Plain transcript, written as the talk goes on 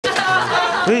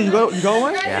Wait, you got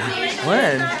one? Yeah.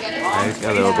 When? A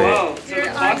little bit. So the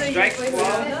clock strikes 12.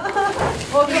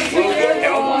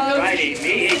 Friday,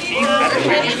 May 18th at the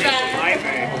Westminster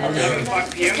Library. 7 o'clock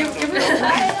p.m.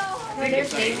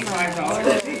 Tickets are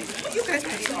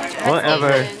 $85.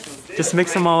 Whatever. Just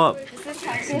mix them all up.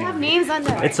 They have names on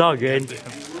them. It's all good.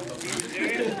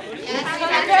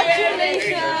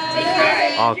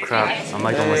 Oh crap, I'm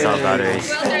like almost out of batteries.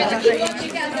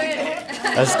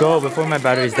 Let's go before my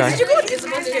battery's done. No,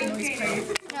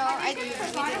 I do.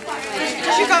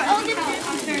 She got.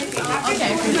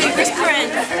 Okay. Where's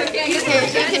Corinne? Okay, you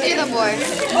can do the board.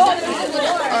 Or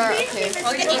okay.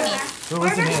 I'll get Amy.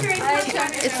 What's the name?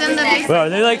 It's in the. Wait, are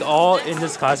they like all in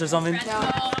this class or something?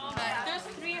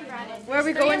 Where are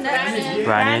we going next?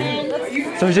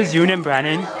 Brandon. So it's just you and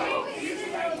Brandon?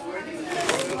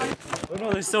 Oh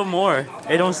no, there's still more.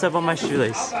 Hey, don't step on my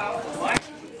shoelace.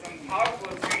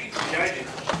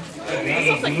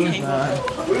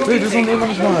 Wait, there's no name on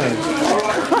this one.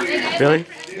 Really?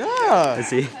 Yeah. Let's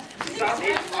see. So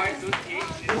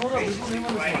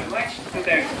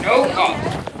there's no call.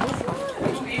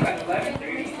 We'll leave at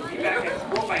 11:30. Be back at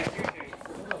school by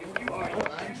 2:30. If you are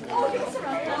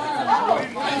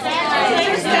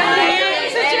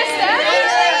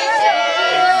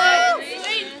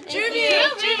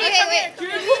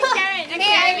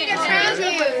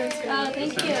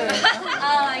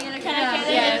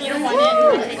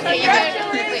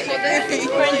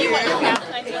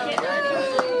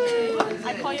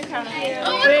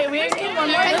Wait, we didn't get one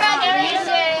more.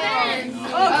 Congratulations!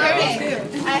 Okay.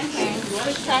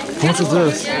 How much is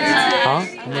this? Huh? How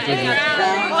much is it?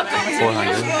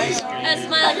 400.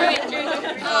 Smile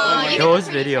It was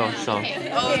video, so. 5,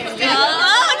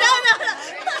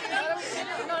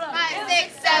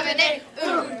 6, 7, 8.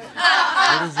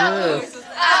 What is this?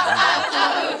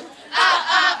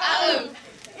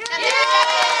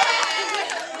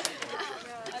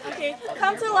 Okay,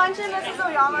 come to lunch in Mrs.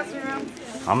 Oyama's room.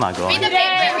 I'm not going. Read the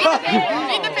paper, read the paper,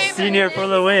 read the paper. Senior for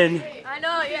the win. I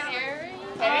know,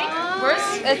 yeah. Where's?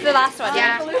 It's the last one.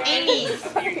 Yeah. Amy.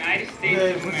 United States.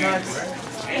 Okay, what's next?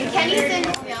 Kenny's in.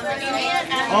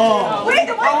 Oh. Wait,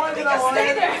 the one did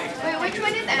stay there. Wait, which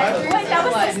one is Andrew? Wait, that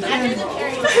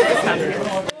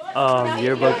was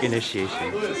Yearbook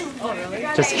initiation.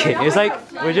 Just kidding. It's like,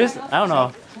 we're just, I don't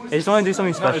know. I just want to do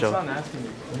something special.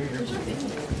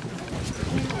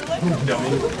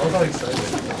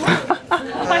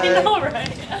 I know, right?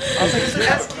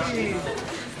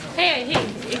 Hey,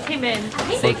 it came in.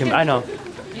 I know.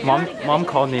 Mom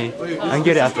called me. I can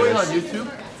get it after on this. YouTube?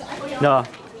 No.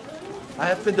 I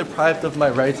have been deprived of my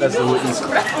rights as a witness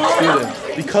student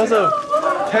because of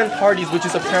 10 parties, which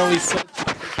is apparently so.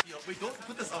 Wait, don't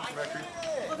put this on the record.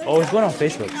 Oh, it's going on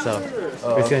Facebook, so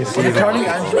it's going to see it. Regarding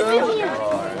Andrew,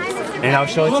 And I'll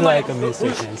show it to like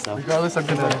administration and stuff. regardless, I'm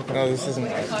gonna. No, this isn't.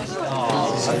 Right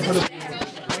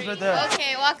there.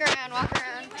 Okay, walk around, walk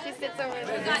around. She sits over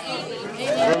there.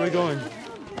 Where are we going?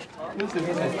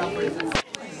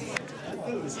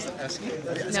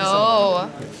 No.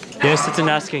 Yes, it's an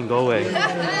asking. Go away. Ready?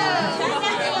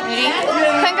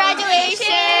 Congratulations!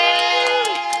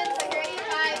 Ready?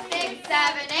 5, 6,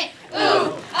 7, 8.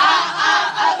 Ooh!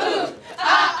 Ooh!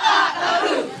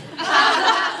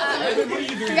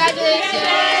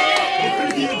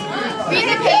 Congratulations! Read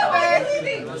the paper.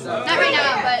 Not right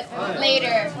now, but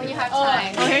later when you have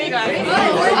time. Oh, here you go.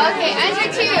 Okay, answer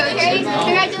 2. Okay?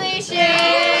 Congratulations!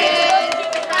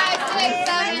 5, 6,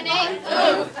 7, 8.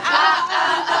 Ooh!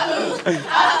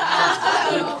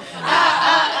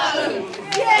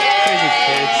 Crazy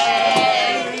kids.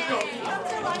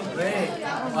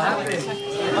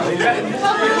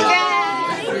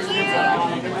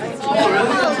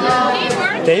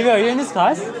 David, are you in this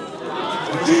class?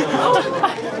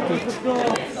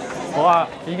 Wow,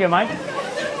 can you get mine?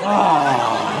 Oh,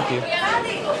 thank you.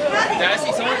 Did I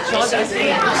see someone? Sean, did I see?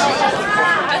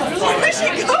 Where'd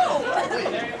she go?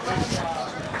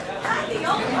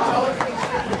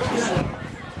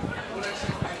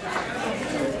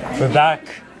 We're back.